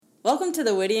Welcome to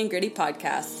the Witty and Gritty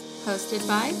podcast, hosted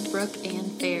by Brooke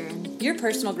and Farron. Your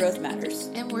personal growth matters.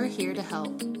 And we're here to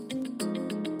help.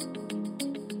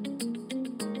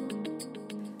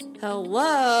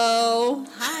 Hello.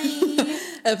 Hi.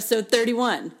 Episode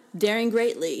 31, Daring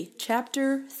Greatly,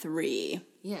 Chapter 3.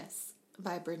 Yes,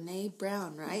 by Brene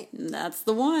Brown, right? That's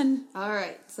the one. All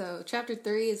right, so Chapter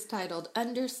 3 is titled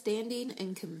Understanding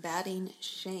and Combating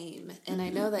Shame. And I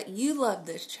know that you love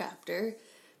this chapter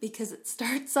because it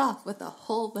starts off with a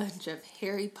whole bunch of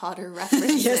Harry Potter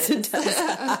references. Yes, it does.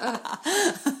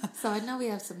 So I know we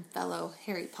have some fellow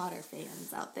Harry Potter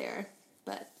fans out there.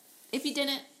 But if you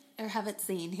didn't or haven't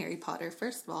seen Harry Potter,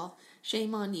 first of all,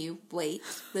 shame on you. Wait,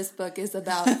 this book is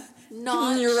about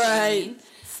not You're right. shame.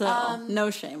 So,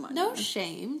 no shame on you. No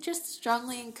shame, just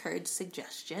strongly encourage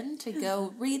suggestion to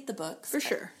go read the books. For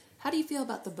sure. How do you feel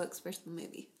about the books versus the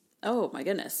movie? Oh, my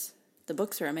goodness. The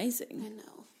books are I amazing.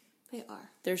 know, they are.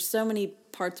 There's so many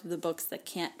parts of the books that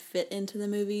can't fit into the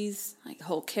movies. Like,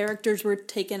 whole characters were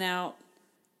taken out.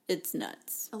 It's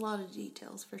nuts. A lot of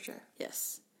details, for sure.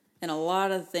 Yes. And a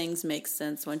lot of things make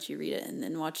sense once you read it and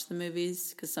then watch the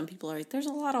movies. Because some people are like, there's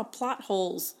a lot of plot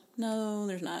holes. No,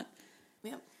 there's not.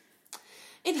 Yep.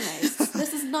 Anyways,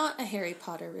 this is not a Harry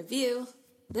Potter review.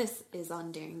 This is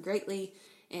on Daring Greatly.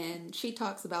 And she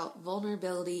talks about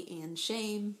vulnerability and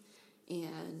shame.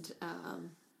 And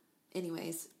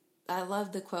anyways, I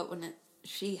love the quote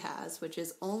she has, which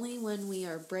is, only when we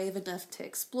are brave enough to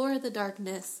explore the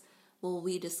darkness will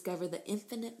we discover the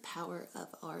infinite power of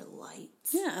our light.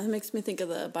 Yeah, it makes me think of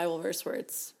the Bible verse where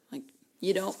it's like,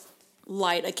 you don't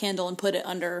light a candle and put it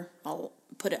under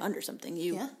something.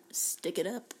 You stick it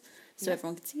up so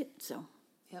everyone can see it. So,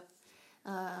 yep.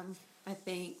 I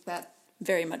think that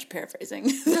very much paraphrasing.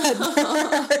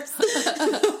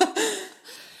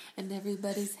 And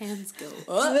everybody's hands go up.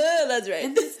 Oh, that's right.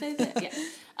 And they stay there.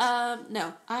 Yeah.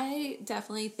 No, I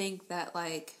definitely think that,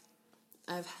 like,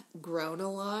 I've grown a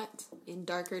lot in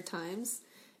darker times.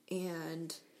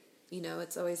 And, you know,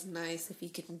 it's always nice if you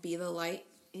can be the light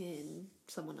in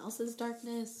someone else's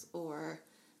darkness, or,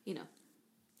 you know,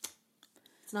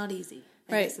 it's not easy.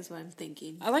 I guess is what I'm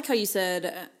thinking. I like how you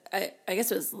said, I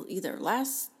guess it was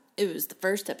it was the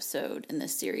first episode in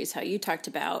this series, how you talked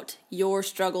about your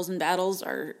struggles and battles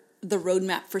are the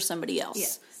roadmap for somebody else.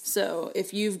 Yes. So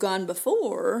if you've gone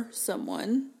before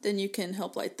someone, then you can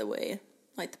help light the way,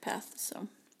 light the path. So.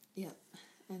 Yep.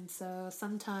 And so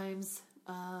sometimes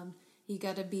you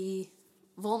got to be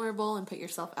vulnerable and put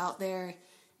yourself out there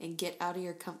and get out of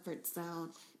your comfort zone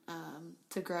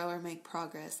to grow or make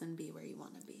progress and be where you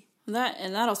want to be.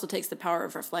 That also takes the power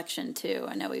of reflection, too.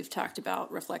 I know we've talked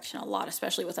about reflection a lot,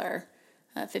 especially with our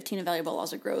 15 Invaluable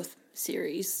Laws of Growth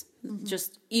series. Mm-hmm.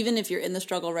 Just even if you're in the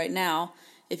struggle right now,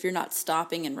 if you're not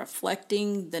stopping and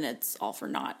reflecting, then it's all for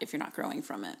naught if you're not growing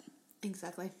from it.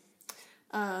 Exactly.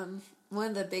 One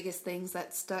of the biggest things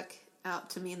that stuck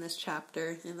out to me in this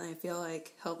chapter, and I feel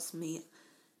like helps me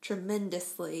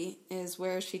tremendously, is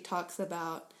where she talks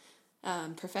about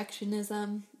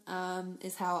perfectionism.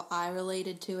 Is how I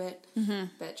related to it. Mm-hmm.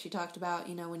 But she talked about,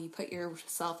 you know, when you put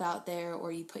yourself out there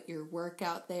or you put your work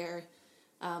out there,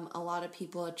 a lot of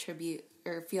people attribute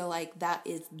or feel like that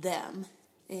is them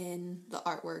in the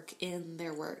artwork, in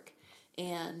their work.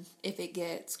 And if it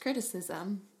gets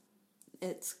criticism,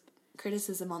 it's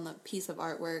criticism on the piece of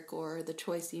artwork or the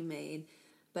choice you made,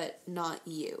 but not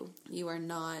you. You are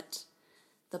not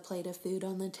the plate of food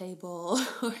on the table,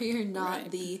 or you're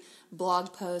not the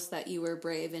blog post that you were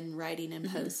brave in writing and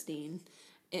posting.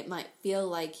 It might feel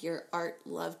like your art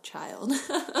love child.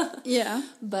 Yeah.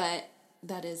 But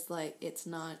that is, like, it's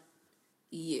not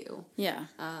you. Yeah.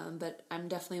 But I'm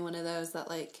definitely one of those that,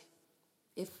 like,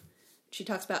 if she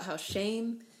talks about how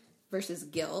shame versus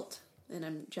guilt, and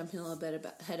I'm jumping a little bit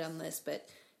ahead on this, but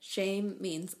shame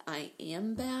means I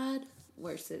am bad,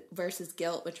 versus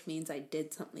guilt, which means I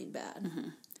did something bad. Mm-hmm.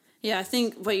 Yeah, I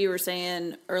think what you were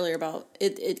saying earlier about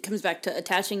it comes back to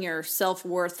attaching your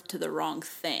self-worth to the wrong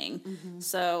thing. Mm-hmm.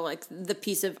 So, like, the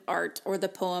piece of art or the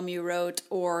poem you wrote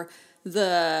or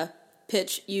the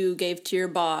pitch you gave to your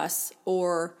boss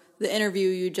or the interview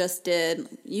you just did,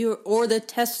 or the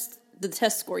test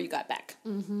score you got back.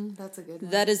 Mm-hmm. That's a good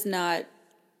one. That is not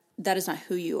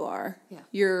who you are. Yeah.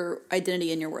 Your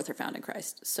identity and your worth are found in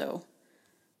Christ. So,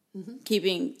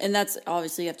 and that's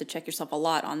obviously you have to check yourself a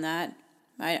lot on that.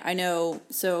 I know,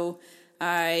 so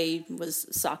I was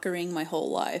soccering my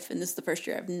whole life, and this is the first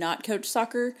year I've not coached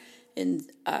soccer, and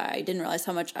I didn't realize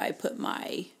how much I put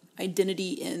my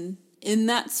identity in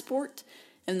that sport,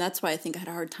 and that's why I think I had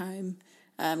a hard time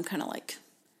kind of like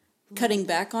cutting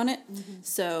back on it. Mm-hmm.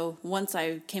 So once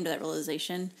I came to that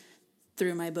realization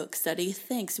through my book study,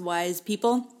 thanks, wise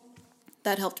people,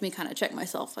 that helped me kind of check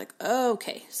myself, like, oh,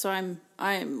 okay, so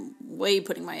I'm way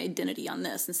putting my identity on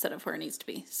this instead of where it needs to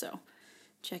be. So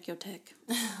check your tech.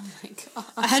 Oh my God.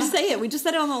 I had to say it. We just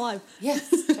said it on the live. Yes,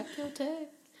 check your tech.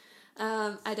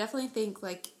 I definitely think,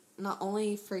 like, not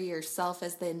only for yourself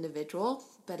as the individual,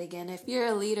 but again, if you're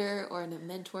a leader or in a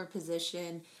mentor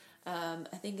position,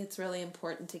 I think it's really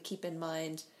important to keep in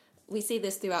mind, we see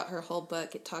this throughout her whole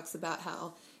book. It talks about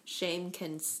how shame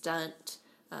can stunt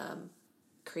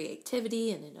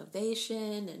creativity and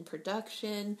innovation and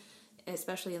production,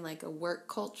 especially in like a work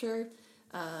culture.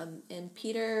 And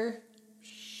Peter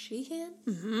Sheehan?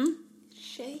 Mm-hmm.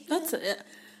 Sheehan? That's it.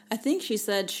 I think she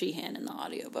said Sheehan in the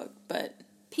audiobook, but...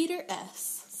 Peter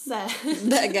S. said...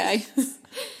 that guy.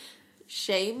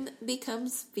 Shame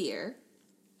becomes fear.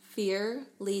 Fear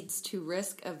leads to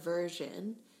risk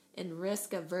aversion, and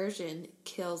risk aversion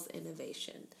kills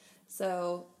innovation.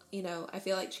 So, you know, I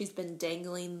feel like she's been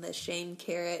dangling the shame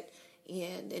carrot,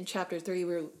 and in chapter 3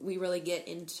 we really get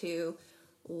into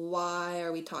why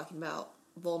are we talking about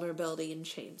vulnerability and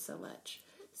shame so much.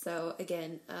 So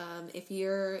again, if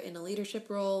you're in a leadership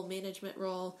role, management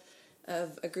role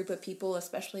of a group of people,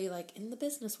 especially like in the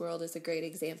business world is a great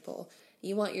example.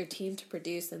 You want your team to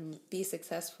produce and be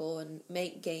successful and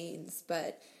make gains,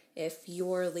 but if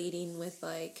you're leading with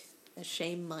like a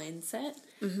shame mindset,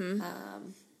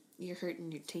 you're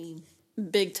hurting your team.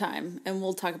 Big time. And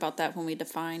we'll talk about that when we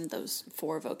define those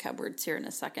 4 vocab words here in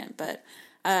a second. But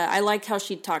I like how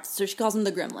she talks. So she calls them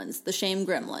the gremlins, the shame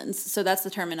gremlins. So that's the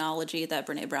terminology that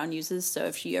Brene Brown uses. So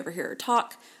if you ever hear her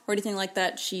talk or anything like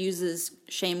that, she uses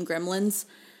shame gremlins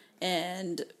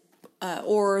and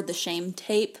or the shame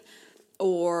tape,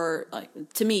 or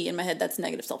like, to me in my head that's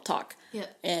negative self-talk.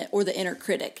 Yeah. Or the inner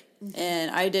critic. Mm-hmm.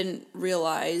 And I didn't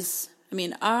realize, I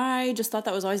mean, I just thought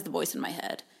that was always the voice in my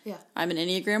head. Yeah. I'm an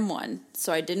Enneagram 1,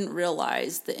 so I didn't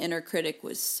realize the inner critic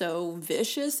was so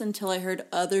vicious until I heard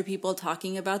other people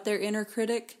talking about their inner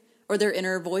critic or their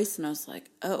inner voice, and I was like,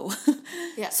 oh,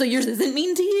 yeah. So yours isn't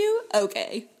mean to you?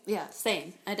 Okay. Yeah,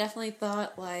 same. I definitely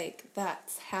thought, like,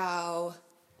 that's how,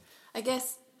 I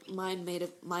guess mine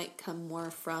might come more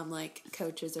from, like,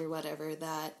 coaches or whatever,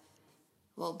 that,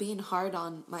 well, being hard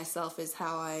on myself is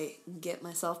how I get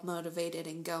myself motivated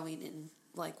and going and,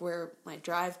 like, where my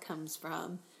drive comes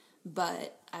from.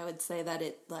 But I would say that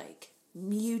it, like,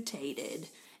 mutated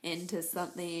into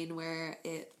something where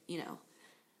it, you know,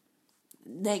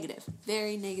 negative,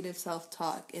 very negative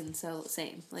self-talk. And so,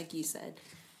 same, like you said,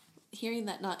 hearing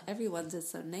that not everyone's is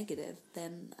so negative,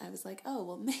 then I was like, oh,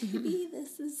 well, maybe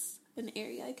this is an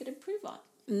area I could improve on.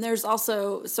 And there's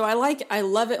also, so I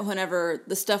love it whenever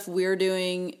the stuff we're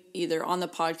doing, either on the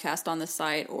podcast, on the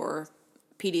site, or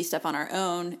PD stuff on our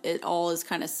own, it all is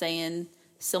kind of saying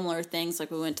similar things. Like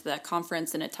we went to that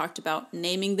conference and it talked about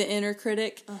naming the inner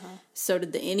critic. So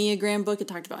did the Enneagram book. It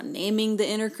talked about naming the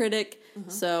inner critic.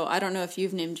 So I don't know if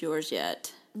you've named yours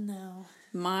yet. No.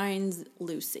 Mine's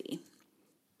Lucy,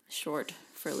 short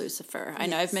for Lucifer. Yes. I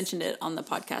know I've mentioned it on the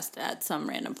podcast at some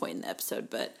random point in the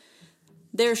episode, but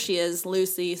there she is,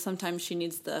 Lucy. Sometimes she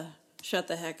needs to shut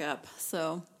the heck up.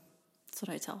 So that's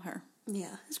what I tell her.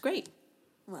 Yeah. It's great.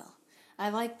 Well, I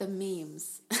like the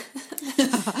memes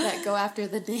that go after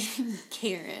the name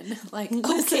Karen. Like,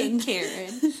 okay,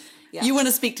 Karen. Yeah. You want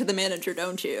to speak to the manager,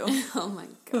 don't you? Oh my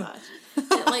gosh.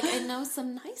 Like, I know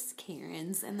some nice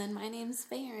Karens, and then my name's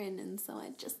Farron, and so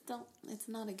I just don't, it's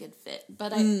not a good fit.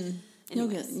 But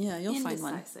anyways, you'll find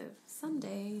one.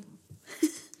 Someday.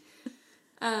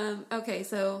 Okay,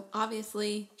 so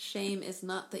obviously shame is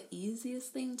not the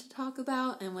easiest thing to talk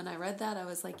about, and when I read that, I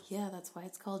was like, yeah, that's why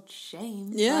it's called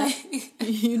shame. Yeah,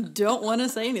 you don't want to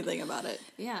say anything about it.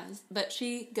 Yeah, but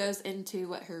she goes into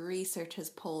what her research has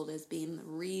pulled as being the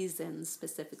reasons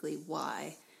specifically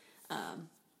why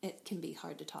it can be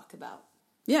hard to talk about.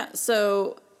 Yeah,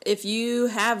 so if you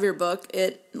have your book,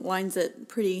 it outlines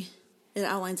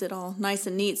it all nice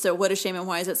and neat. So what is shame and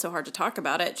why is it so hard to talk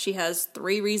about it? She has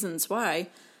 3 reasons why.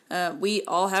 We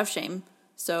all have shame.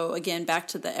 So again, back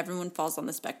to the everyone falls on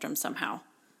the spectrum somehow.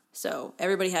 So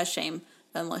everybody has shame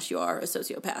unless you are a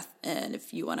sociopath. And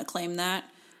if you want to claim that,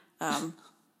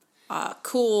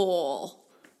 cool.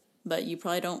 But you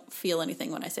probably don't feel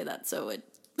anything when I say that. So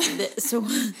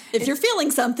if you're feeling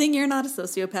something, you're not a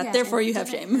sociopath. Therefore, you have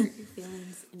shame. Hurt your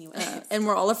feelings anyway. And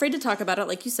we're all afraid to talk about it,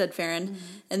 like you said, Farron. Mm-hmm.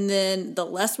 And then the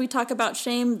less we talk about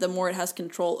shame, the more it has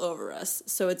control over us.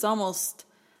 So it's almost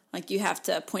like you have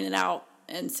to point it out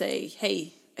and say,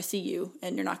 hey, I see you,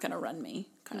 and you're not going to run me,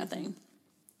 kind of thing.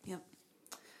 Yep.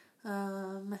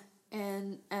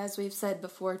 And as we've said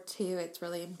before, too, it's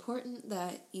really important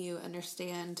that you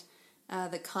understand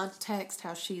the context,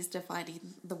 how she's defining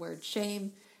the word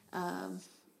shame.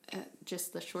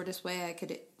 just the shortest way I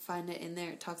could find it in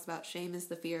there, it talks about shame is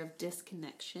the fear of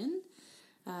disconnection.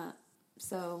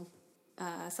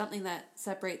 Something that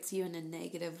separates you in a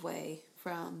negative way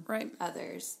from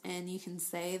others. And you can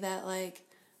say that, like,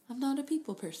 I'm not a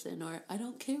people person, or I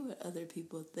don't care what other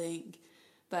people think.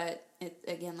 But it,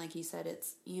 again, like you said,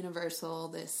 it's universal,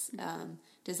 this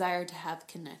desire to have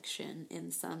connection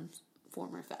in some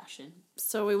form or fashion.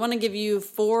 So we want to give you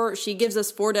she gives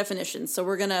us 4 definitions. So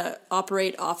we're going to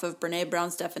operate off of Brene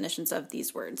Brown's definitions of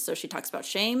these words. So she talks about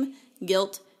shame,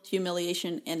 guilt,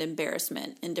 humiliation, and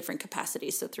embarrassment in different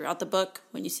capacities. So throughout the book,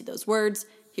 when you see those words,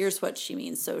 here's what she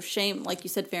means. So shame, like you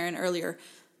said, Farron, earlier,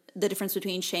 the difference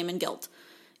between shame and guilt.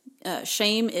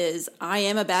 Shame is I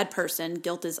am a bad person.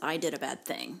 Guilt is I did a bad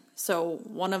thing. So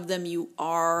one of them you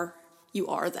are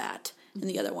that, and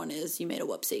the other one is you made a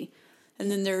whoopsie. And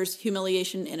then there's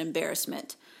humiliation and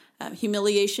embarrassment.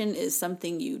 Humiliation is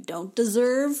something you don't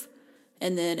deserve,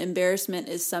 and then embarrassment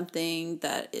is something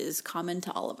that is common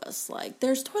to all of us. Like,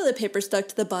 there's toilet paper stuck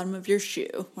to the bottom of your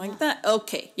shoe. Like that.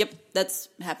 Okay, yep, that's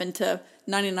happened to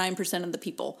 99% of the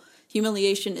people.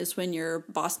 Humiliation is when your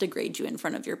boss degrades you in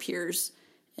front of your peers,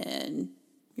 and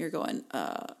you're going,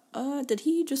 did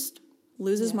he just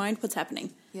lose his mind? What's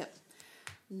happening? Yep.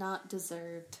 Not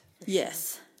deserved.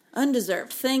 Yes.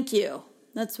 Undeserved. Thank you.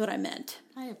 That's what I meant.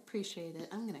 I appreciate it.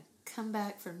 I'm going to come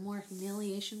back for more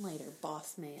humiliation later,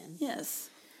 boss man. Yes.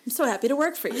 I'm so happy to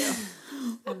work for you.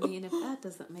 I mean, if that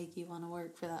doesn't make you want to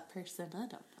work for that person, I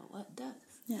don't know what does.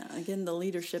 Yeah, again, the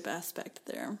leadership aspect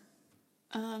there.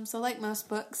 So like most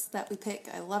books that we pick,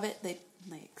 I love it. They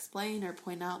explain or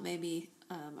point out maybe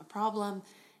a problem,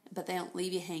 but they don't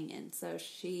leave you hanging. So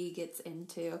she gets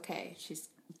into, okay,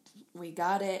 we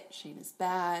got it. Shame is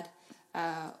bad.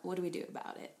 What do we do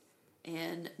about it?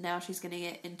 And now she's going to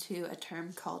get into a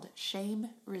term called shame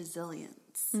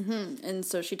resilience. Mm-hmm. And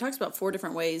so she talks about 4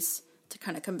 different ways to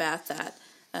kind of combat that.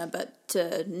 But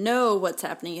to know what's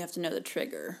happening, you have to know the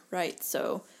trigger, right?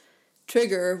 So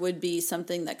trigger would be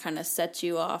something that kind of sets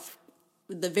you off,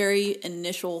 the very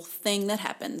initial thing that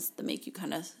happens to make you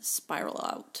kind of spiral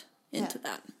out into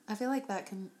that. I feel like that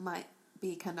might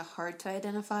be kind of hard to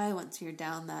identify once you're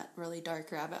down that really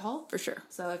dark rabbit hole. For sure.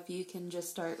 So if you can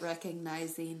just start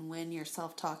recognizing when your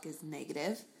self-talk is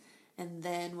negative, and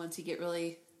then once you get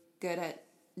really good at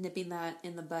nipping that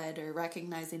in the bud or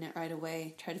recognizing it right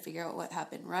away, try to figure out what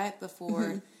happened right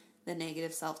before the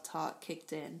negative self-talk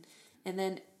kicked in. And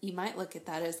then you might look at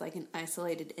that as like an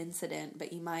isolated incident,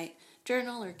 but you might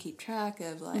journal or keep track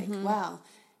of like, wow,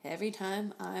 every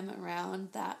time I'm around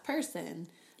that person,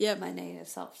 my negative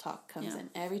self-talk comes in.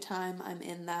 Every time I'm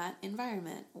in that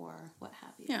environment or what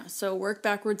have you. Yeah, so work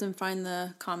backwards and find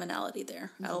the commonality there.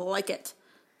 I like it.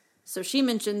 So she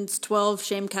mentions 12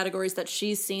 shame categories that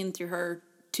she's seen through her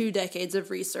 2 decades of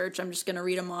research. I'm just going to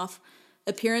read them off.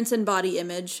 Appearance and body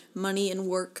image, money and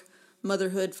work,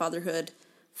 motherhood, fatherhood,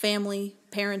 family,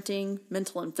 parenting,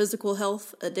 mental and physical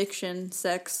health, addiction,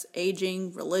 sex,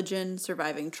 aging, religion,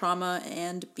 surviving trauma,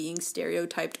 and being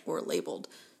stereotyped or labeled.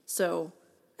 So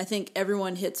I think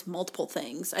everyone hits multiple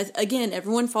things. Again,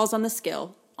 everyone falls on the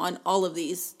scale on all of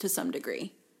these to some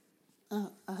degree.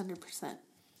 100%.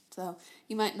 So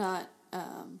you might not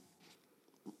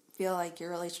feel like you're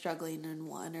really struggling in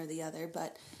one or the other,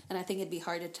 and I think it'd be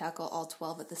hard to tackle all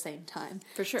 12 at the same time.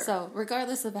 For sure. So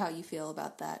regardless of how you feel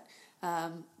about that,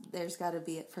 there's got to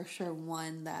be for sure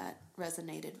one that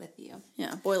resonated with you.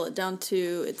 Yeah, boil it down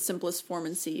to its simplest form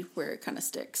and see where it kind of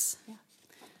sticks. Yeah.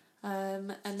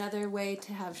 Another way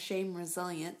to have shame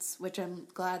resilience, which I'm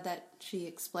glad that she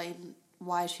explained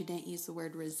why she didn't use the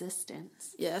word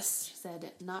resistance. Yes. She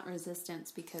said not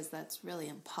resistance because that's really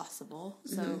impossible.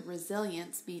 So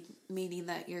resilience meaning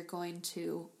that you're going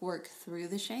to work through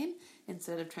the shame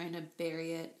instead of trying to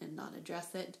bury it and not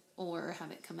address it or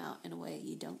have it come out in a way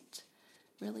you don't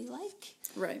really like.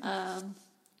 Right.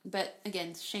 But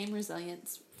again, shame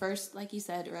resilience. First, like you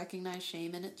said, recognize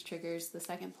shame and its triggers. The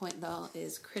second point, though,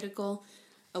 is critical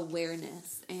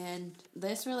awareness. And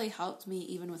this really helped me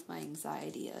even with my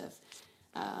anxiety of,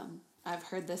 I've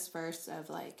heard this verse of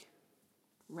like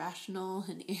rational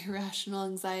and irrational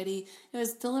anxiety. It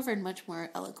was delivered much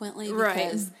more eloquently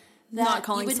because not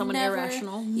calling someone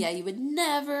irrational. Yeah, you would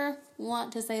never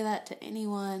want to say that to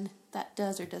anyone that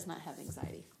does or does not have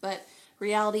anxiety. But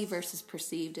reality versus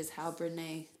perceived is how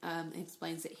Brene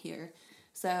explains it here.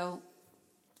 So,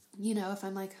 if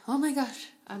I'm like, oh my gosh,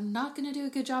 I'm not going to do a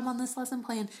good job on this lesson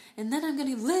plan, and then I'm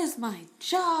going to lose my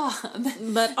job.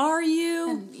 But are you?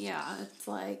 And it's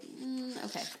like,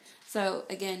 okay. So,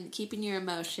 again, keeping your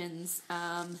emotions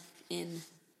in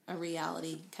a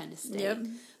reality kind of state,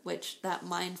 which that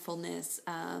mindfulness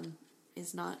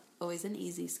is not always an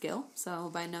easy skill. So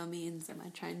by no means am I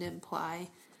trying to imply,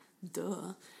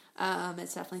 duh.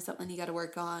 It's definitely something you got to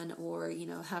work on, or, you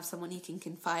know, have someone you can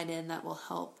confide in that will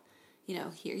help, you know,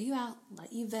 hear you out,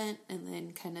 let you vent, and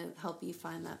then kind of help you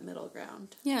find that middle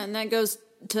ground. Yeah, and that goes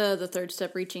to the third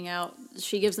step, reaching out.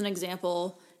 She gives an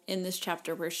example in this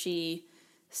chapter where she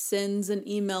sends an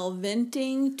email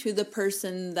venting to the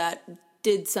person that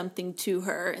did something to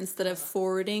her instead of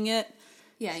forwarding it.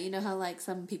 Yeah, you know how, like,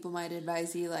 some people might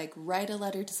advise you, like, write a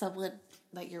letter to someone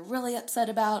that you're really upset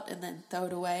about and then throw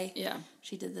it away. Yeah.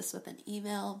 She did this with an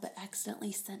email, but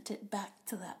accidentally sent it back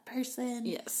to that person.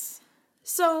 Yes.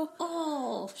 So,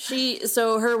 Oh.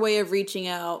 so her way of reaching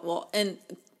out, well, and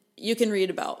you can read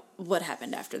about what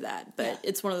happened after that, but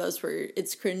it's one of those where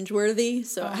it's cringeworthy.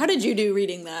 So how did you do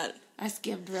reading that? I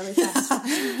skimmed really fast.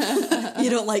 You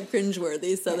don't like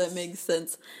cringeworthy, so that makes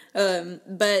sense.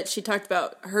 But she talked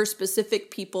about her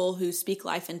specific people who speak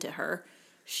life into her.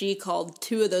 She called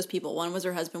two of those people. One was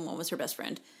her husband, one was her best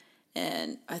friend.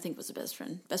 And I think it was a best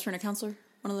friend. Best friend or counselor?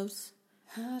 One of those?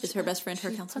 Is her best friend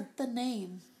her counselor? Put the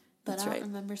name, but That's I don't right.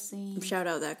 remember seeing. Shout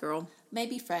out that girl.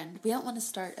 Maybe friend. We don't want to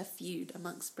start a feud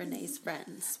amongst Brene's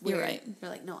friends. You're right. You're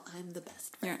like, no, I'm the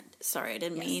best friend. Sorry, I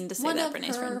didn't mean to say One that, of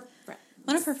Brene's her friend. friends.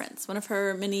 One of her friends. One of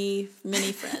her many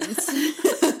friends.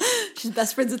 She's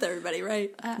best friends with everybody,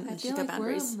 right? I feel like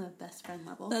we're on the best friend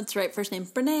level. That's right. First name,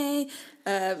 Brene.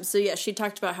 So, yeah, she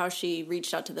talked about how she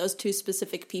reached out to those two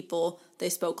specific people. They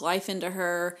spoke life into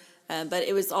her. But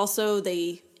it was also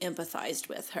they empathized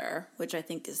with her, which I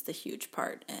think is the huge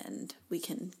part. And we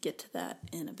can get to that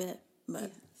in a bit.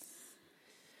 But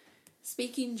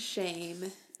Speaking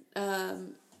shame,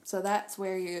 so that's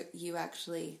where you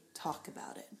actually talk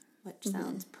about it, which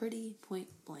sounds pretty point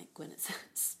blank when it says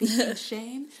speaking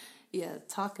shame. Yeah,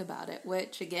 talk about it,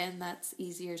 which again, that's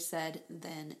easier said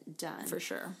than done. For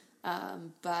sure.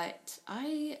 But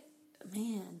the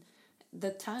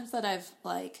times that I've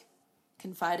like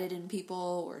confided in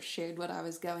people or shared what I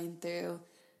was going through,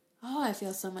 I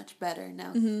feel so much better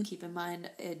now. Keep in mind,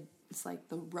 it's like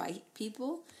the right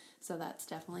people. So that's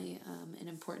definitely an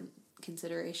important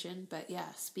consideration. But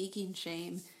yeah, speaking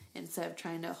shame instead of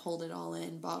trying to hold it all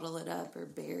in, bottle it up, or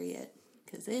bury it,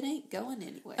 because it ain't going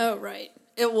anywhere. Oh, right.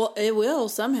 It will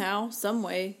somehow, some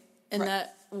way, and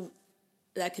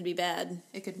that could be bad.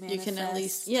 It could manifest. You can at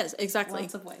least, yes, exactly.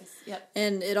 Lots of ways. Yep.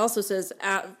 And it also says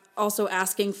also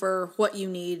asking for what you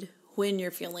need when you're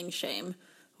feeling shame,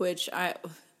 which a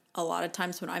lot of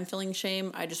times when I'm feeling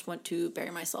shame, I just want to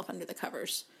bury myself under the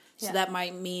covers. So that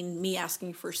might mean me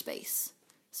asking for space.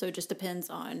 So it just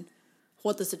depends on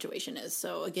what the situation is.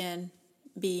 So again,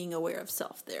 being aware of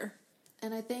self there.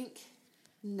 And I think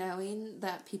knowing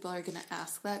that people are going to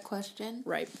ask that question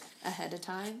ahead of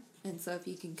time. And so if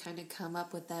you can kind of come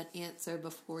up with that answer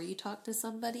before you talk to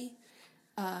somebody,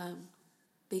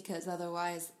 because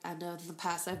otherwise, I know in the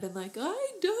past I've been like, I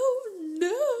don't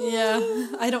know.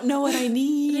 Yeah, I don't know what I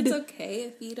need. It's okay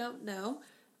if you don't know.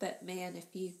 But man, if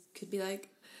you could be like,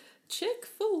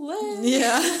 Chick-fil-A.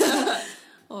 Yeah.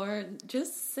 Or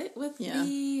just sit with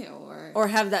me. Or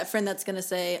have that friend that's going to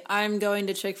say, I'm going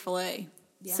to Chick-fil-A.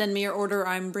 Yeah. Send me your order.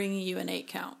 I'm bringing you an 8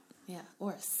 count. Yeah.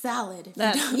 Or a salad.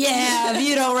 If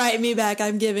you don't write me back,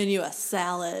 I'm giving you a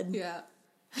salad. Yeah.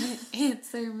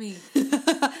 Answer me.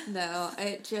 No,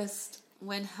 it just,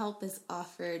 when help is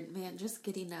offered, man, just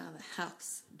getting out of the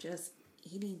house, just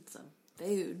eating some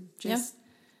food, just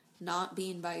not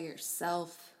being by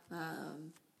yourself.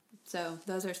 So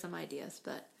those are some ideas,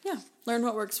 but learn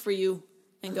what works for you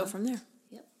and go from there.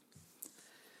 Yep.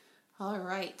 All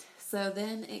right. So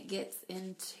then it gets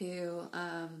into,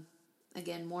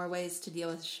 again, more ways to deal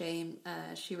with shame.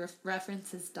 She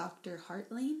references Dr.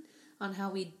 Hartling on how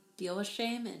we deal with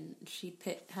shame, and she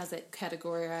has it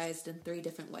categorized in 3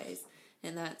 different ways.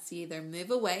 And that's you either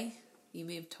move away, you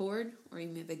move toward, or you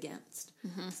move against.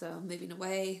 Mm-hmm. So moving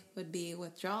away would be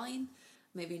withdrawing.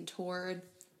 Moving toward,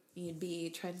 you'd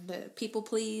be trying to people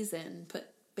please and put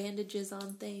bandages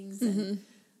on things and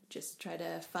just try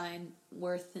to find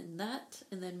worth in that.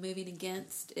 And then moving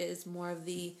against is more of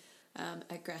the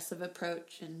aggressive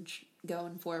approach and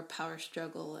going for a power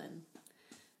struggle and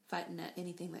fighting at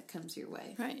anything that comes your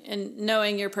way. Right. And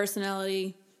knowing your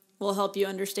personality will help you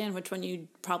understand which one you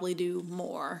probably do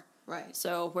more. Right.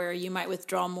 So where you might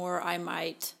withdraw more, I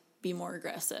might be more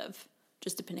aggressive,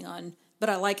 just depending on. But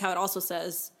I like how it also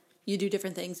says you do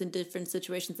different things in different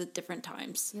situations at different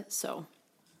times. Yep. So,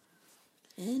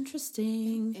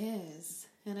 interesting. It is.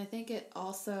 And I think it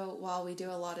also, while we do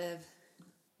a lot of,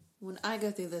 when I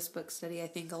go through this book study, I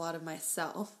think a lot of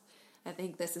myself. I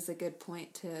think this is a good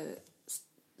point to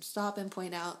stop and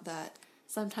point out that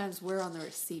sometimes we're on the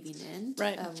receiving end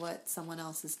Right. of what someone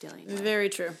else is dealing with. Very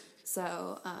true.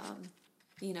 So,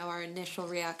 our initial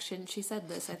reaction, she said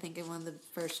this, I think, in one of the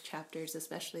first chapters,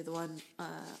 especially the one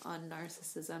on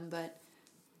narcissism, but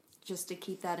just to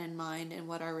keep that in mind and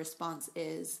what our response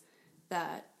is,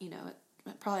 that,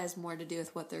 it probably has more to do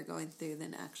with what they're going through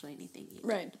than actually anything you do.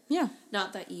 Right. Yeah.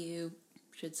 Not that you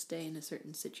should stay in a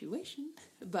certain situation,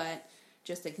 but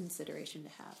just a consideration to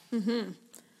have. Mm-hmm.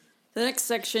 The next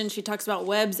section, she talks about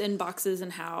webs and boxes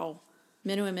and how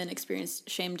men and women experience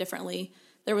shame differently.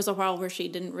 There was a while where she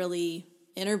didn't really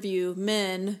interview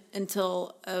men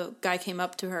until a guy came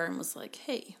up to her and was like,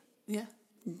 hey, Yeah.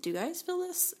 do guys feel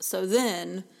this? So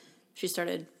then she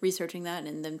started researching that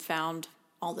and then found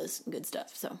all this good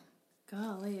stuff. So,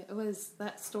 golly,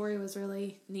 that story was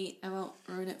really neat. I won't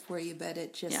ruin it for you, but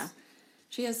it just,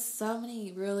 she has so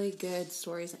many really good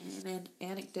stories and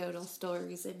anecdotal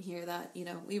stories in here that,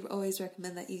 we always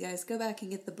recommend that you guys go back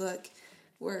and get the book.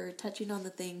 We're touching on the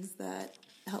things that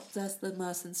helped us the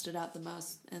most and stood out the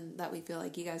most and that we feel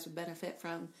like you guys would benefit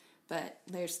from, but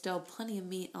there's still plenty of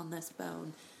meat on this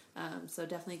bone. So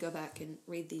definitely go back and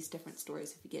read these different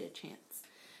stories if you get a chance.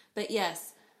 But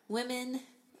yes, women,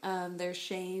 their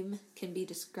shame can be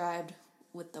described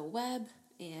with the web,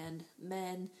 and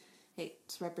men,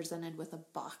 it's represented with a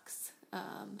box.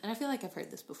 And I feel like I've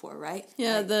heard this before, right?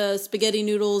 yeah, like, the spaghetti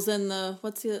noodles and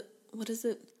what is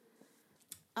it?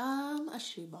 a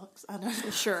shoebox. I don't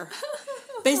know. Sure.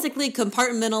 Basically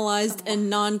compartmentalized and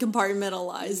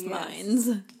non-compartmentalized minds.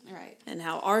 Right. And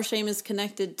how our shame is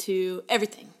connected to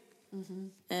everything. Mm-hmm.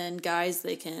 And guys,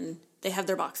 they have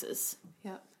their boxes.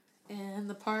 Yep. And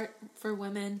the part for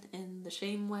women in the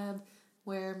shame web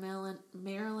where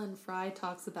Marilyn Fry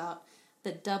talks about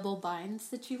the double bind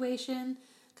situation,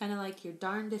 kind of like you're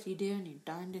darned if you do and you're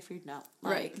darned if you don't.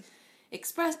 Like, right.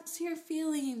 Express your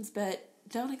feelings, but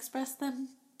don't express them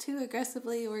too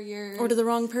aggressively or to the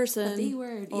wrong person. The B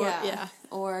word. Yeah.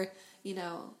 Or,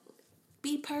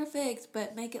 be perfect,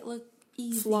 but make it look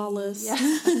easy. Flawless.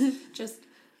 Yeah. Just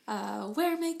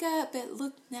wear makeup, it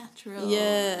look natural.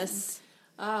 Yes.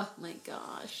 Oh my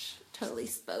gosh. Totally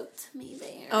spoke to me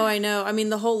there. Oh, I know. I mean,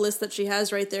 the whole list that she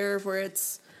has right there where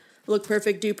it's look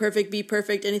perfect, do perfect, be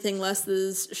perfect, anything less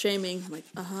is shaming. I'm like,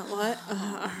 what?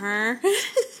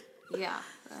 Yeah.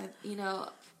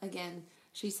 Again,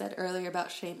 she said earlier about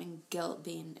shame and guilt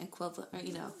being equivalent,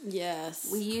 Yes.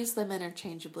 we use them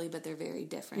interchangeably, but they're very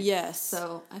different. Yes.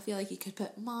 So I feel like you could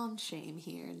put mom shame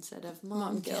here instead of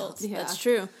mom guilt. Yeah. That's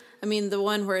true. I mean, the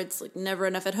one where it's like never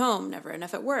enough at home, never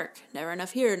enough at work, never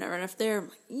enough here, never enough there. I'm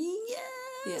like,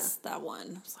 yes, that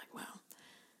one. I was like, wow.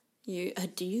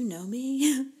 Do you know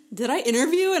me? Did I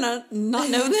interview and I not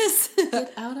know this?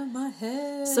 Get out of my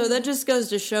head. So that just goes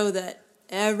to show that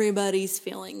everybody's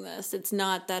feeling this. It's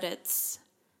not that it's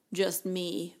just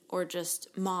me or just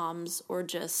moms or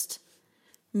just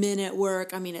men at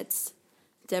work. I mean, it's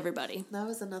everybody. That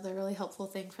was another really helpful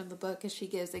thing from the book, is she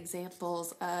gives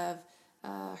examples of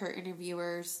her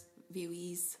interviewees'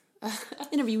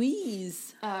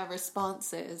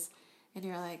 responses. And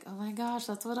you're like, oh my gosh,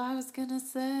 that's what I was going to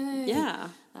say. Yeah.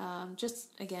 Just,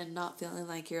 again, not feeling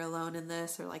like you're alone in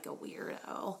this or like a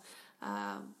weirdo.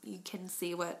 You can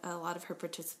see what a lot of her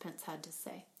participants had to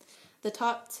say. The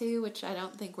top two, which I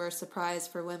don't think were a surprise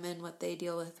for women, what they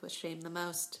deal with shame the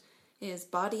most, is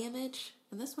body image.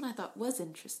 And this one I thought was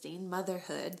interesting,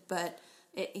 motherhood, but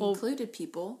it included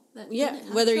people that didn't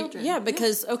have children. Yeah,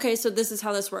 because, okay, so this is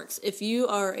how this works. If you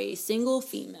are a single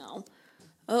female,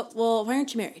 why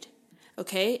aren't you married?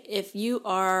 Okay, if you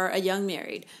are a young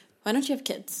married, why don't you have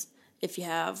kids? If you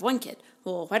have one kid,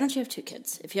 well, why don't you have two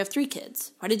kids? If you have three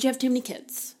kids, why did you have too many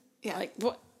kids? Yeah. Like,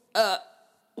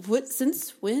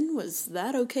 since when was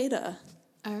that okay to...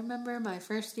 I remember my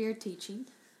first year teaching.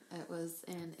 It was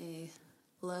in a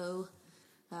low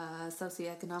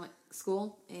socioeconomic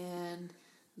school, and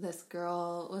this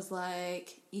girl was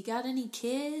like, you got any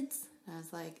kids? And I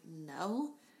was like,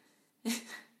 no.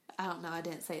 I don't know, I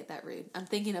didn't say it that rude. I'm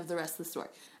thinking of the rest of the story.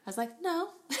 I was like, no.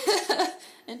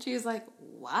 And she was like,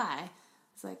 why? I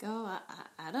was like, oh,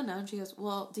 I don't know. And she goes,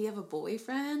 well, do you have a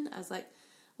boyfriend? I was like,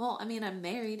 well, I mean, I'm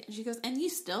married. And she goes, and you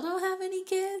still don't have any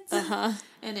kids? Uh-huh.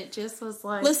 And it just was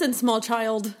like... Listen, small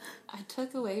child. I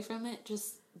took away from it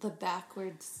just the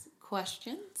backwards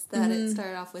questions that it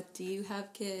started off with. Do you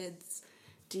have kids?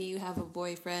 Do you have a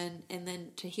boyfriend? And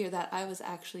then to hear that I was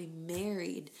actually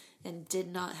married and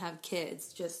did not have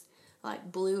kids just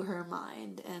like blew her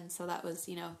mind. And so that was,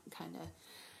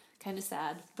 kind of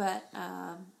sad. But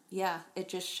it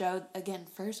just showed, again,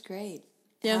 first grade,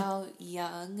 how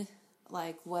young,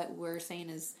 like what we're saying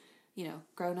is,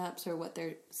 grown-ups or what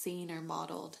they're seeing or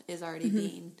modeled is already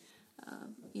being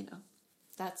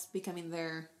that's becoming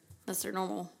their That's their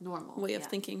normal way of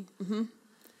thinking. Mm-hmm.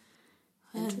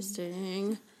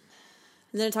 Interesting.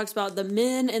 And then it talks about the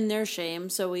men and their shame.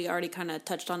 So we already kind of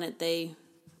touched on it. They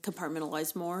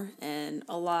compartmentalize more. And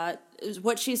a lot,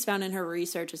 what she's found in her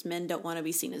research is men don't want to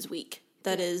be seen as weak.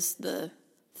 That is the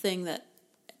thing that,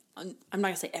 I'm not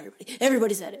going to say everybody.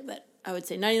 Everybody said it, but I would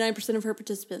say 99% of her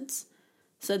participants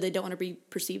said they don't want to be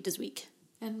perceived as weak.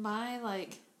 And my,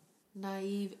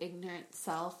 naive, ignorant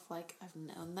self, I've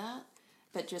known that.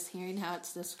 But just hearing how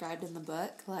it's described in the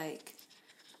book,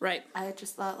 Right. I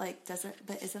just thought,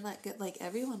 but isn't that good?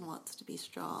 Everyone wants to be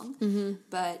strong. Mm-hmm.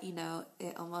 But,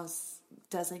 it almost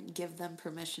doesn't give them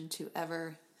permission to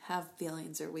ever have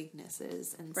feelings or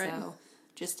weaknesses. And so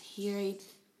just hearing,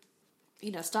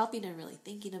 stopping and really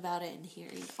thinking about it and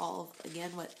hearing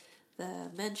again, what the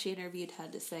men she interviewed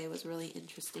had to say was really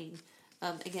interesting.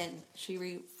 Again, she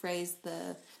rephrased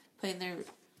putting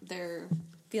their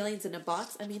feelings in a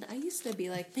box. I mean, I used to be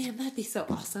like, man, that'd be so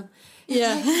awesome.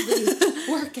 Yeah.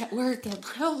 Work at work and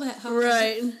home at home.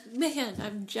 Right. Man,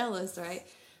 I'm jealous, right?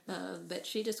 But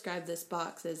she described this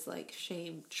box as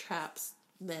shame traps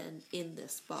men in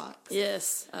this box.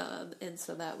 Yes. And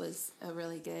so that was a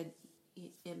really good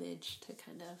image to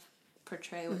kind of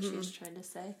portray what she was trying to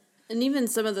say. And even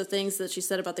some of the things that she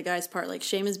said about the guy's part,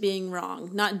 shame is being wrong.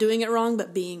 Not doing it wrong,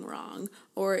 but being wrong.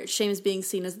 Or shame is being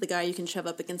seen as the guy you can shove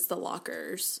up against the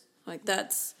lockers.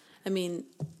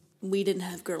 We didn't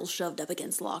have girls shoved up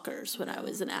against lockers when I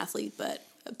was an athlete, but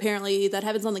apparently that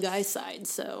happens on the guy's side,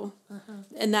 so.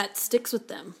 And that sticks with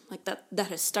them. That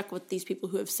has stuck with these people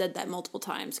who have said that multiple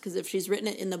times, because if she's written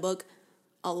it in the book,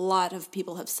 a lot of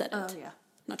people have said it. Oh, yeah.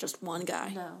 Not just one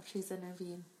guy. No, she's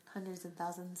interviewed hundreds and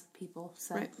thousands of people,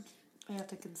 so. Right. I have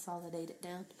to consolidate it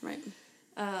down. Right.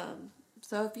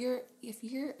 So if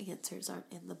your answers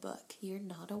aren't in the book, you're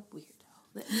not a weirdo.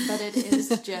 But it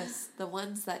is just the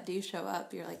ones that do show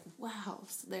up. You're like, wow.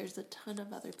 So there's a ton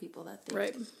of other people that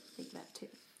think that too.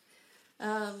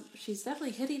 She's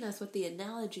definitely hitting us with the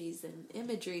analogies and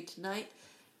imagery tonight,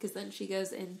 because then she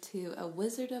goes into a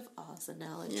Wizard of Oz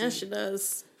analogy. Yeah, she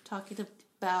does. Talking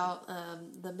about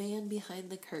the man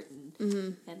behind the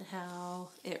curtain and how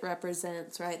it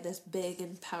represents, this big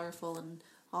and powerful and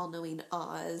all-knowing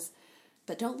Oz.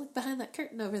 But don't look behind that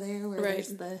curtain over there where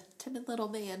there's the timid little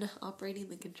man operating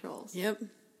the controls. Yep.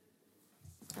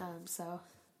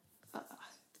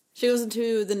 She goes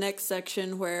into the next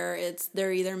section where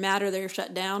they're either mad or they're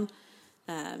shut down.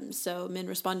 So men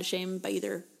respond to shame by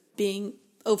either being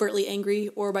overtly angry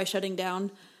or by shutting down.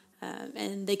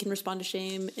 And they can respond to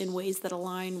shame in ways that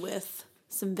align with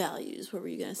some values. What were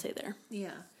you going to say there?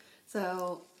 Yeah.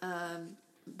 So,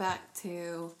 back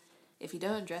to, if you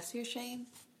don't address your shame,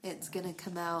 it's going to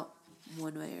come out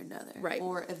one way or another. Right.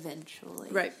 Or eventually.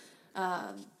 Right.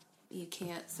 You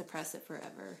can't suppress it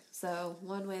forever. So,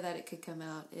 one way that it could come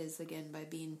out is, again, by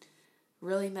being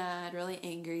really mad, really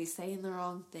angry, saying the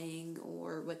wrong thing,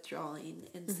 or withdrawing.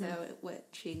 And so what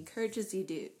she encourages you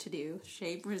to do,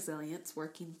 shame resilience,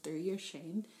 working through your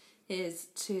shame, is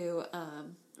to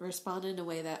respond in a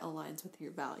way that aligns with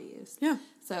your values. Yeah.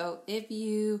 So if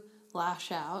you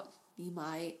lash out, you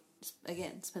might,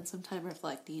 again, spend some time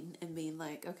reflecting and being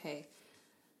like, okay,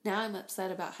 now I'm upset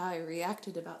about how I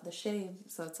reacted about the shame.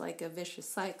 So it's like a vicious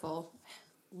cycle.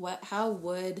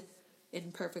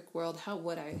 In perfect world, how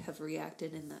would I have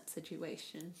reacted in that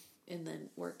situation? And then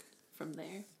work from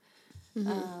there.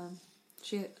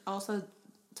 She also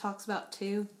talks about,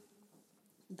 too,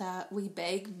 that we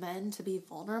beg men to be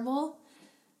vulnerable,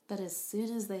 but as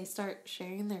soon as they start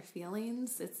sharing their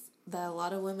feelings, a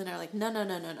lot of women are like, no.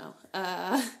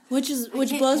 Which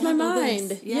blows my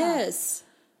mind. Yeah. Yes.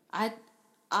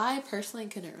 I personally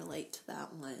couldn't relate to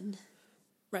that one.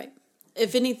 Right.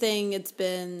 If anything, it's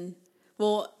been,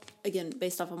 well, again,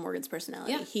 based off of Morgan's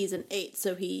personality, he's an 8,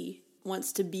 so he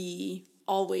wants to be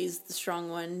always the strong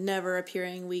one, never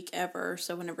appearing weak ever.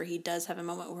 So whenever he does have a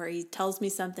moment where he tells me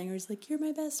something or he's like, you're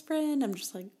my best friend, I'm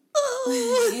just like,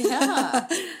 oh. Yeah.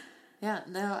 Yeah,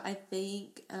 no, I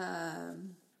think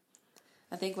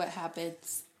what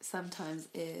happens sometimes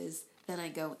is then I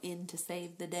go in to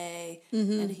save the day,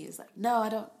 and he's like, no, I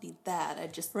don't need that. I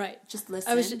just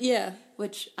listen.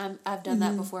 Which I've done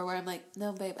that before, where I'm like,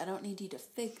 no, babe, I don't need you to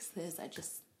fix this. I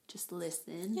just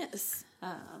listen. Yes.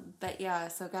 But yeah,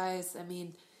 so guys, I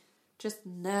mean, just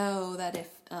know that if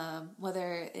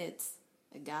whether it's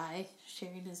a guy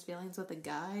sharing his feelings with a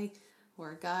guy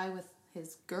or a guy with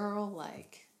his girl,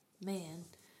 like, man,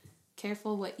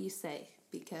 careful what you say,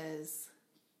 because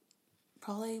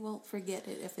probably won't forget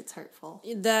it if it's hurtful.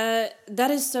 That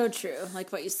is so true.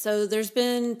 Like what you, so there's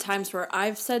been times where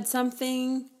I've said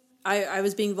something I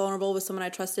was being vulnerable with someone I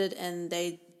trusted, and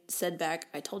they said back,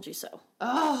 "I told you so."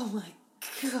 Oh my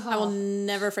God. I will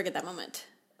never forget that moment.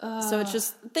 So it's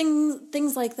just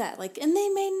things like that. Like, and they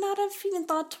may not have even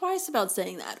thought twice about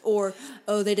saying that, or,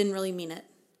 oh, they didn't really mean it.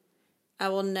 I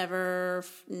will never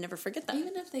forget that.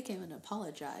 Even if they came and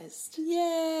apologized.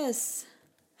 Yes.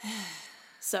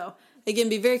 So, again,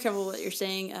 be very careful what you're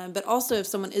saying. But also, if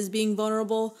someone is being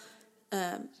vulnerable,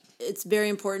 it's very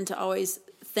important to always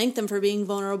thank them for being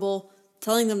vulnerable,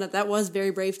 telling them that was very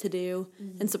brave to do,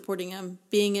 and supporting them,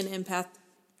 being an empath,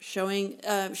 showing.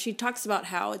 She talks about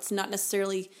how it's not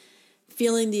necessarily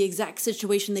feeling the exact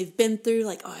situation they've been through.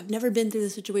 Like, oh, I've never been through the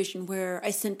situation where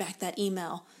I sent back that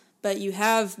email. But you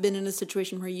have been in a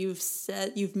situation where you've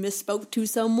misspoke to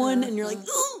someone, and you're like,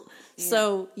 ooh! Yeah.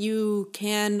 So you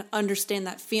can understand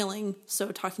that feeling.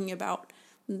 So talking about,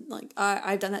 like,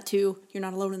 I've done that too. You're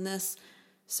not alone in this.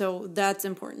 So that's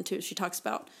important too. She talks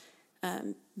about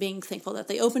being thankful that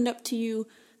they opened up to you,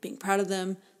 being proud of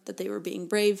them, that they were being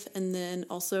brave, and then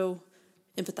also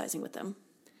empathizing with them.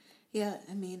 Yeah,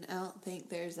 I mean, I don't think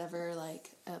there's ever, like,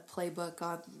 a playbook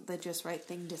on the just right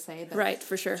thing to say. But right,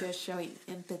 for sure. Just showing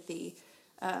empathy,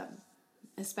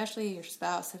 especially your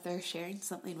spouse, if they're sharing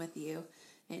something with you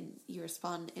and you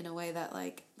respond in a way that,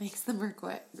 like, makes them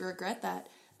regret that,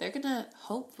 they're going to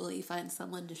hopefully find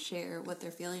someone to share what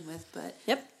they're feeling with. But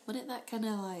wouldn't that kind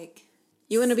of, like...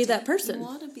 You want to be that person. You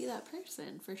want to be that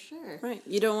person, for sure. Right.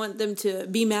 You don't want them to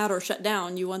be mad or shut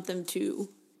down. You want them to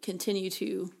continue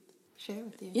to... share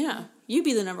with you. Yeah. You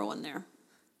be the number one there.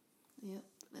 Yep.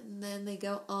 And then they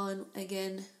go on,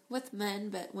 again, with men,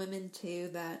 but women too,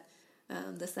 that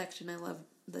the section, I love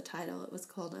the title. It was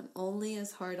called, "I'm only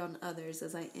as hard on others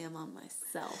as I am on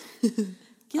myself."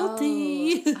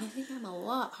 Guilty. I think I'm a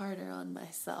lot harder on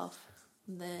myself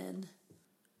than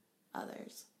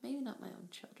others. Maybe not my own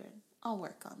children. I'll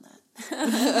work on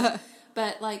that.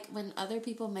 But, like, when other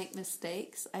people make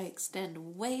mistakes, I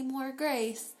extend way more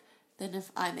grace than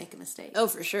if I make a mistake. Oh,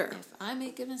 for sure. If I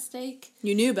make a mistake...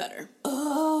 You knew better.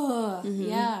 Oh,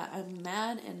 yeah. I'm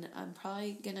mad, and I'm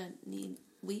probably going to need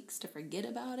weeks to forget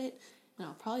about it. And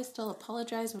I'll probably still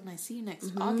apologize when I see you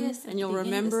next August. And you'll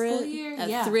remember it year.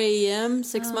 at 3 a.m.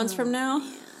 6 months from now.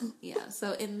 Yeah,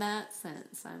 so in that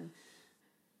sense, I'm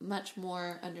much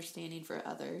more understanding for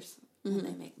others when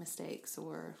they make mistakes,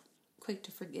 or quick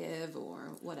to forgive,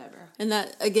 or whatever. And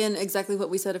that, again, exactly what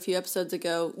we said a few episodes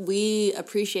ago. We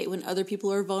appreciate when other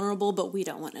people are vulnerable, but we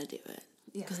don't want to do it.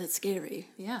 Because it's scary.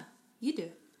 Yeah, you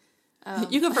do.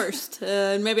 You go first,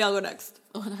 and maybe I'll go next.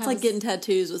 It's like getting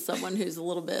tattoos with someone who's a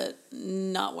little bit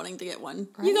not wanting to get one.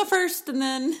 Right? You go first, and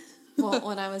then... Well,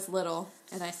 when I was little,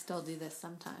 and I still do this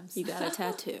sometimes. You got a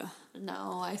tattoo.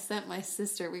 No, I sent my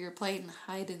sister, we were playing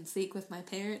hide and seek with my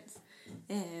parents,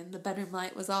 and the bedroom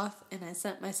light was off, and I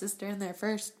sent my sister in there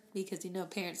first, because, you know,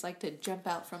 parents like to jump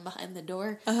out from behind the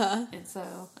door. And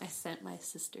so I sent my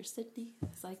sister, Sydney. I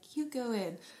was like, you go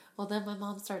in. Well, then my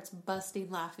mom starts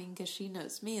busting laughing because she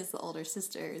knows me as the older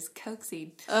sister is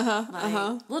coaxing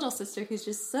my little sister, who's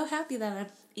just so happy that I'm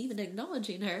even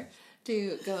acknowledging her,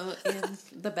 to go in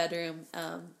the bedroom,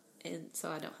 and so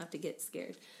I don't have to get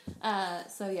scared.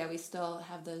 So yeah, we still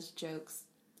have those jokes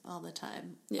all the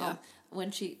time. Yeah.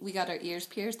 When we got our ears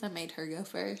pierced, I made her go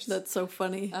first. That's so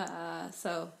funny.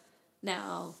 So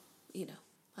now, you know,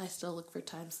 I still look for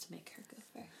times to make her go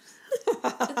first.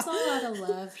 It's all out of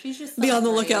love. She's just so be on the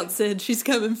lookout, Sid. She's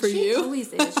coming for you. She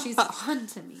always is. She's on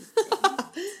to me.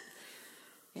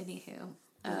 Anywho,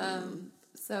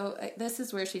 so this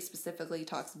is where she specifically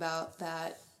talks about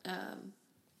that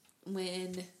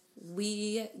when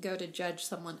we go to judge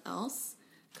someone else,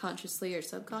 consciously or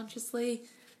subconsciously,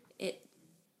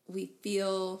 we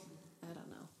feel, I don't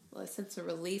know, a sense of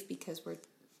relief because we're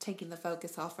taking the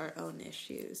focus off our own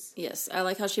issues. Yes, I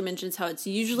like how she mentions how it's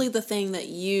usually the thing that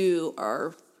you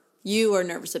are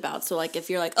nervous about. So, like, if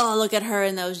you're like, oh, look at her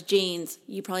in those jeans,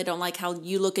 you probably don't like how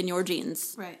you look in your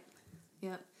jeans. Right.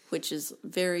 Yep. Which is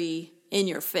very in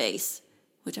your face,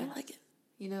 which I like it.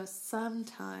 You know,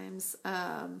 sometimes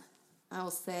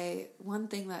I'll say one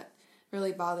thing that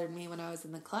really bothered me when I was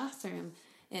in the classroom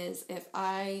is if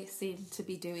I seem to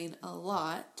be doing a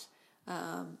lot,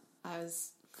 I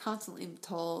was constantly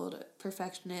told,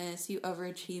 perfectionist, you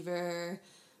overachiever,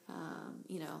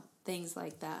 you know, things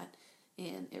like that.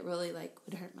 And it really, like,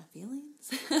 would hurt my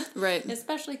feelings. Right.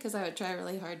 Especially because I would try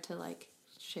really hard to, like,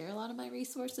 share a lot of my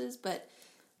resources. But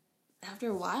after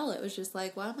a while, it was just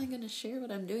like, why am I going to share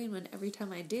what I'm doing when every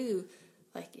time I do,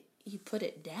 like, you put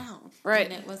it down? Right.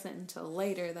 And it wasn't until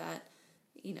later that,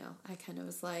 you know, I kind of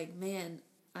was like, man,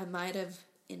 I might have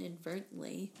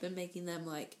inadvertently been making them,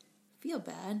 like, feel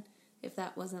bad if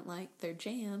that wasn't like their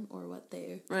jam or what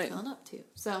they're Right. feeling up to.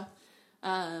 So,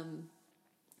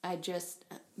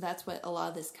 that's what a lot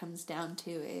of this comes down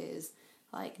to is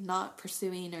like not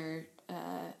pursuing or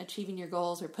achieving your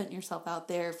goals or putting yourself out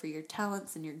there for your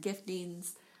talents and your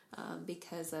giftings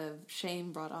because of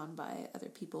shame brought on by other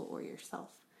people or yourself.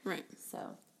 Right.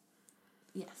 So,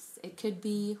 yes, it could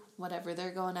be whatever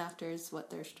they're going after is what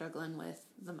they're struggling with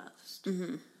the most.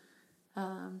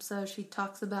 So she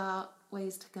talks about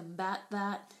ways to combat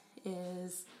that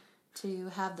is to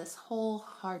have this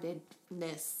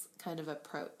wholeheartedness kind of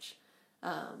approach.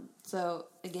 So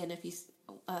again, if you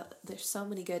there's so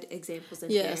many good examples in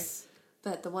here,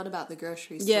 but the one about the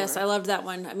grocery store. Yes, I loved that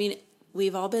one. I mean,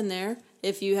 we've all been there.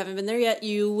 If you haven't been there yet,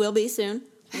 you will be soon.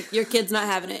 Like, your kid's not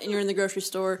having it, and you're in the grocery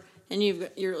store, and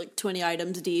you're like 20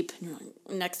 items deep, and you're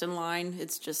like next in line.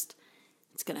 It's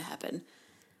going to happen.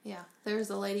 Yeah, there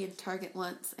was a lady in Target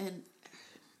once, and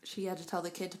she had to tell the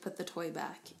kid to put the toy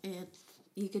back, and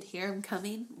you could hear him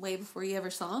coming way before you ever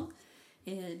saw him.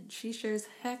 And she sure as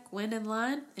heck went in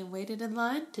line and waited in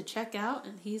line to check out,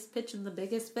 and he's pitching the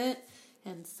biggest bit,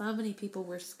 and so many people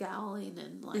were scowling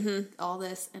and like all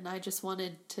this, and I just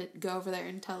wanted to go over there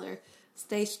and tell her,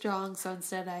 stay strong. So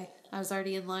instead I was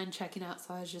already in line checking out,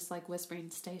 so I was just like whispering,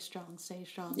 stay strong, stay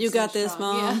strong. You stay got this,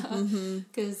 strong. Mom. Yeah,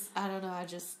 because I don't know,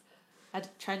 I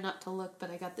tried not to look, but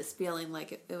I got this feeling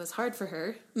like it was hard for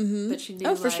her, but she knew,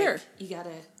 Oh, for like, sure. you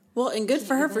gotta... Well, and good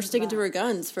for her for give sticking in to her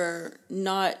guns, for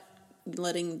not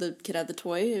letting the kid have the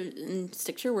toy, and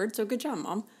stick to your word. So good job,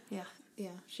 Mom. Yeah.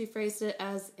 She phrased it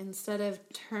as instead of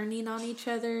turning on each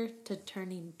other, to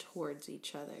turning towards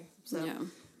each other. So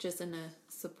just in a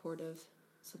supportive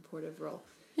role.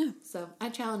 Yeah. So I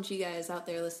challenge you guys out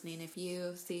there listening, if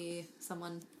you see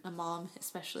someone, a mom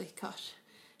especially,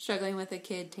 struggling with a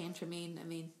kid tantruming, I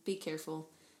mean, be careful.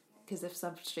 Because if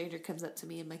some stranger comes up to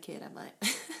me and my kid, I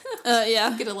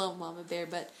might get a little mama bear.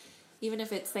 But even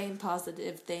if it's saying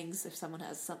positive things, if someone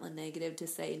has something negative to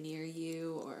say near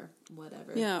you or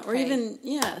whatever. Yeah, or pray. even,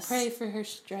 Pray for her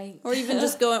strength. Or even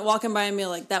just walking by and be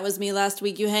like, that was me last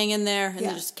week, you hang in there, and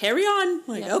then just carry on.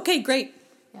 Like, okay, great.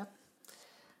 Yep.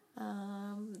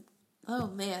 Oh,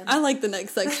 man. I like the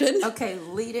next section. Okay,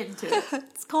 lead into it.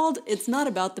 It's called It's Not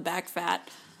About the Back Fat.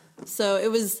 So it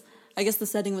was, I guess the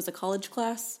setting was a college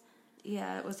class.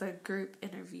 Yeah, it was a group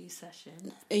interview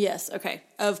session. Yes, okay,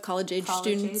 of college-age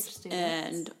students.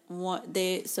 And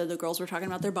so the girls were talking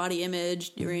about their body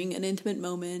image during an intimate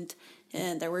moment,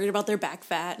 and they're worried about their back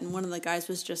fat, and one of the guys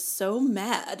was just so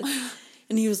mad.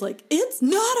 And he was like, it's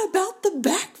not about the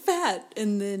back fat,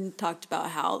 and then talked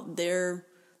about how they're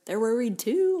worried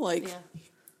too. Like,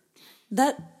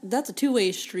 that's a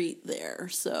two-way street there,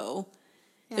 so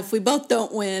if we both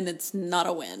don't win, it's not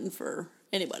a win for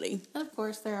anybody. And of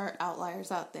course, there are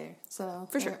outliers out there. So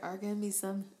there are going to be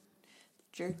some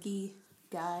jerky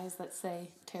guys that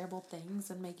say terrible things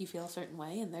and make you feel a certain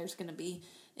way. And there's going to be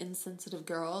insensitive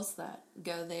girls that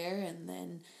go there and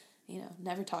then,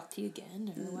 never talk to you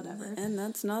again or whatever. And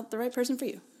that's not the right person for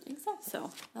you. Exactly.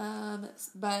 So,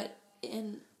 but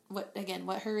in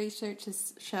what her research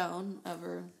has shown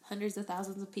over hundreds of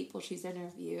thousands of people she's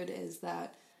interviewed is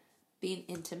that being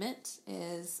intimate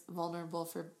is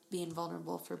being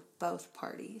vulnerable for both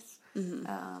parties. And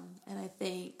I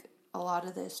think a lot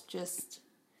of this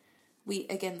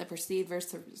the perceived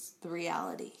versus the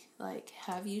reality. Like,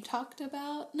 have you talked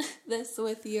about this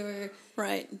with your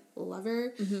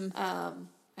lover?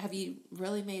 Have you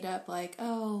really made up like,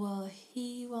 oh, well,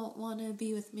 he won't want to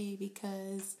be with me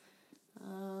because,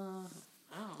 I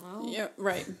don't know. Yeah,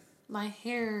 right. My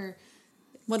hair...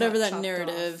 Whatever that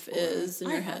narrative is in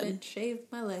your head. I haven't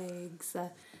shaved my legs.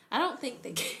 I don't think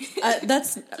they can.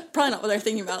 That's probably not what they're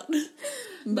thinking about.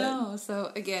 No,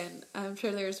 so again, I'm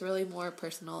sure there's really more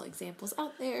personal examples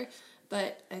out there.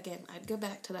 But again, I'd go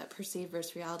back to that perceived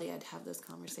versus reality. I'd have those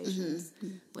conversations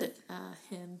with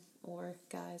him or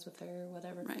guys with her or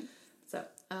whatever. Right. So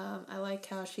I like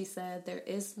how she said there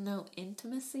is no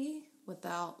intimacy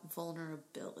without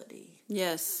vulnerability.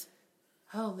 Yes.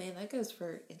 Oh man, that goes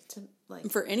for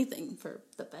for anything, for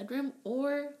the bedroom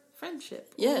or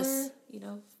friendship. Yes,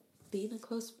 or being a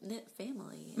close knit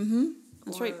family.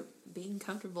 That's or right. Being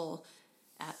comfortable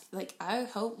I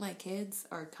hope my kids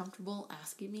are comfortable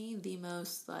asking me the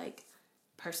most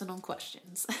personal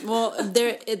questions. Well,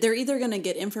 they're either going to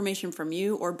get information from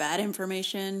you or bad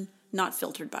information, not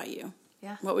filtered by you.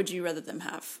 Yeah. What would you rather them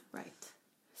have? Right.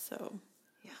 So,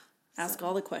 ask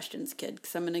all the questions, kid,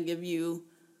 because I'm going to give you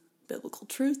biblical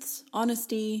truths,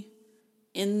 honesty,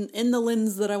 in the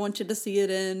lens that I want you to see it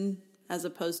in, as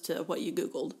opposed to what you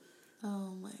Googled.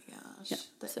 Oh my gosh.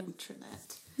 The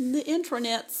intranet. The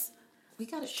intranets. We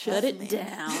gotta Shut it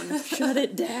down. Shut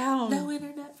it down. No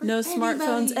internet for no anybody.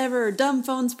 smartphones ever. Dumb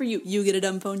phones for you. You get a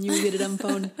dumb phone. You get a dumb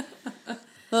phone.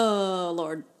 Oh,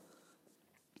 Lord.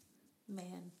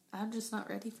 Man, I'm just not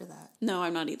ready for that. No,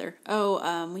 I'm not either.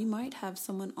 Oh, we might have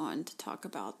someone on to talk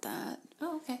about that.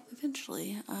 Oh, okay.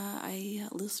 Eventually.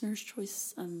 Listener's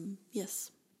choice.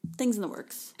 Yes. Things in the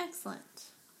works. Excellent.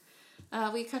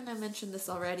 We kind of mentioned this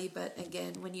already, but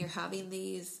again, when you're having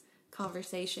these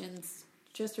conversations,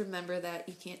 just remember that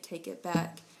you can't take it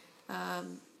back.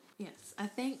 Yes, I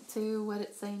think too what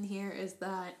it's saying here is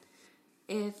that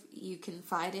if you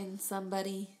confide in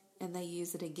somebody and they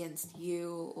use it against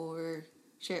you or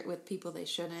share it with people they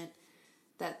shouldn't,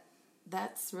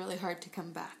 that's really hard to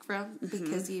come back from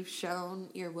because you've shown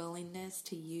your willingness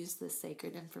to use the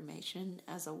sacred information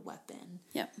as a weapon.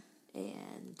 Yep.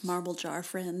 And Marble jar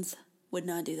friends would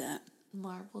not do that.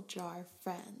 marble jar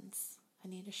friends. I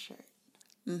need a shirt.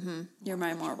 You're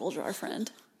my marble jar friend.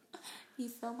 You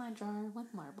fill my jar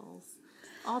with marbles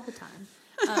all the time.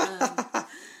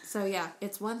 So yeah,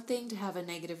 it's one thing to have a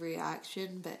negative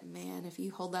reaction, but man, if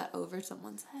you hold that over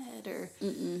someone's head or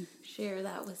share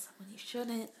that with someone you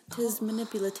shouldn't, 'Tis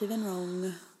manipulative and wrong.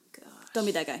 gosh, Don't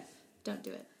be that guy. don't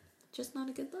do it. Just not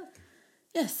a good look.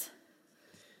 Yes.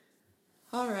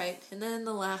 All right, and then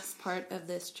the last part of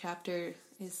this chapter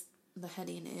is the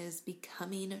heading is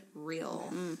becoming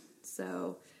real.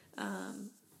 So,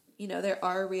 there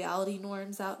are reality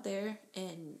norms out there,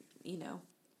 and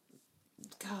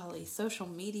golly, social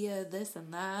media, this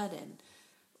and that, and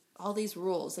all these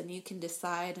rules, and you can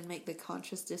decide and make the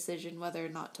conscious decision whether or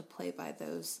not to play by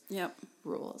those Yep.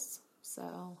 rules.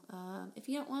 So, if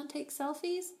you don't want to take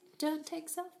selfies, don't take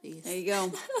selfies. There you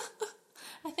go.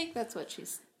 I think that's what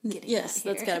she's getting Yes, at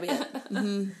here. that's gotta be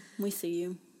it. We see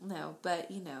you. No,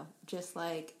 but, just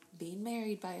like being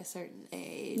married by a certain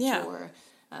age, Yeah. or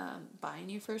buying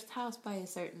your first house by a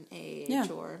certain age, Yeah.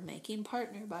 or making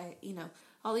partner by,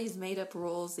 all these made-up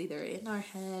rules either in our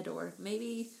head or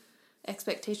maybe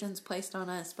expectations placed on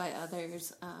us by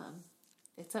others.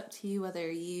 It's up to you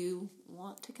whether you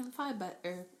want to confide by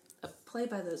or play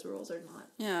by those rules or not.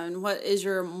 Yeah, and what is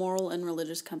your moral and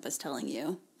religious compass telling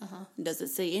you? Does it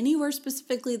say anywhere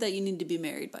specifically that you need to be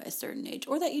married by a certain age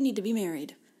or that you need to be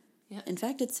married? Yep. In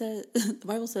fact, it says the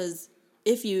Bible says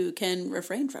if you can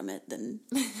refrain from it, then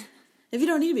if you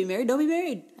don't need to be married, don't be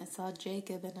married. I saw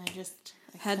Jacob and I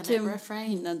Had couldn't to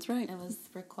refrain. That's right. It was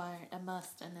required, a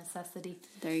must, a necessity.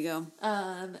 There you go.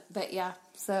 But yeah,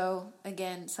 so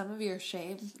again, some of your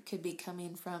shame could be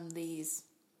coming from these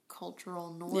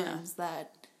cultural norms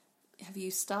that have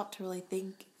you stopped to really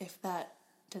think if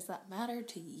does that matter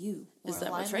to you? Or Is that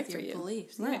align what's right with for your you?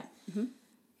 beliefs? Right. Yeah.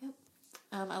 Yep.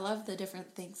 I love the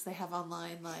different things they have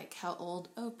online, like how old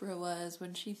Oprah was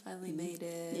when she finally made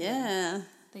it. Yeah.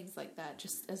 Things like that,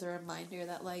 just as a reminder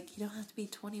that, like, you don't have to be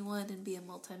 21 and be a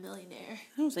multimillionaire.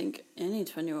 I don't think any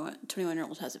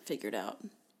 21-year-old has it figured out.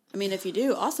 I mean, if you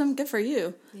do, awesome, good for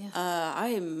you. Yeah. I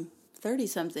am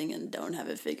 30-something and don't have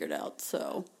it figured out,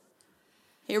 so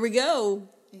here we go.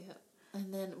 Yeah.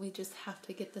 And then we just have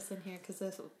to get this in here because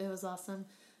it was awesome.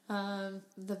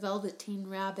 The Velveteen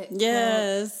Rabbit quote.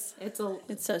 Yes. It's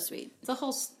so sweet. It's a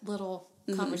whole little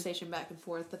conversation back and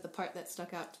forth, but the part that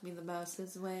stuck out to me the most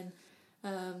is when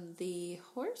the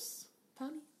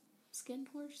pony, skin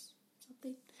horse,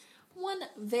 something, one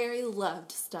very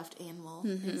loved stuffed animal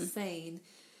is saying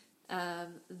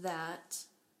that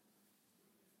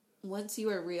once you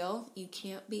are real, you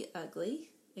can't be ugly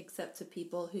except to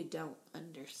people who don't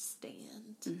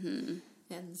understand.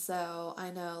 And so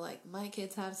I know, like, my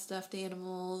kids have stuffed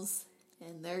animals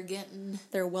and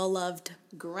they're well-loved.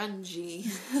 grungy.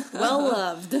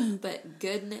 Well-loved. But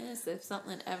goodness, if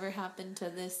something ever happened to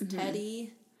this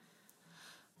teddy,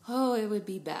 it would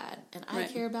be bad. And I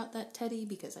care about that teddy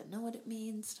because I know what it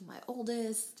means to my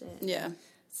oldest. And Yeah.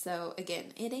 so,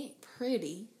 again, it ain't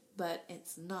pretty, but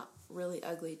it's not really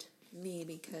ugly to me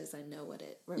because I know what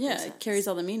it represents. Yeah, it carries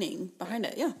all the meaning behind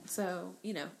it, yeah. So,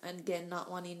 and again, not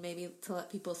wanting maybe to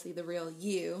let people see the real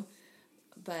you,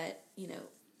 but,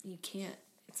 you can't,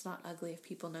 it's not ugly if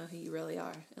people know who you really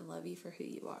are and love you for who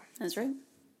you are. That's right.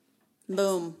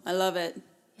 Boom. I love it.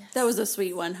 Yes. That was a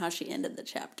sweet one, how she ended the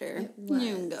chapter. It was.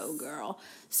 You can go, girl.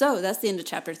 So that's the end of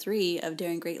chapter 3 of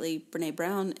Daring Greatly, Brene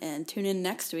Brown. And tune in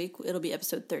next week. It'll be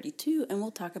episode 32, and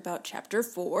we'll talk about chapter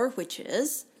 4, which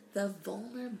is The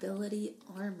Vulnerability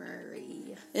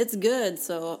Armory. It's good,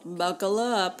 so buckle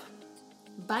up.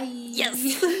 Bye.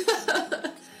 Yes.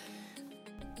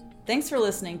 Thanks for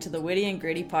listening to the Witty and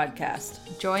Gritty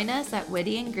podcast. Join us at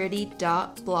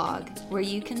wittyandgritty.blog, where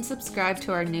you can subscribe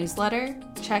to our newsletter,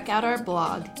 check out our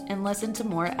blog, and listen to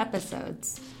more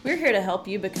episodes. We're here to help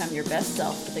you become your best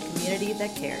self with a community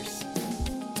that cares.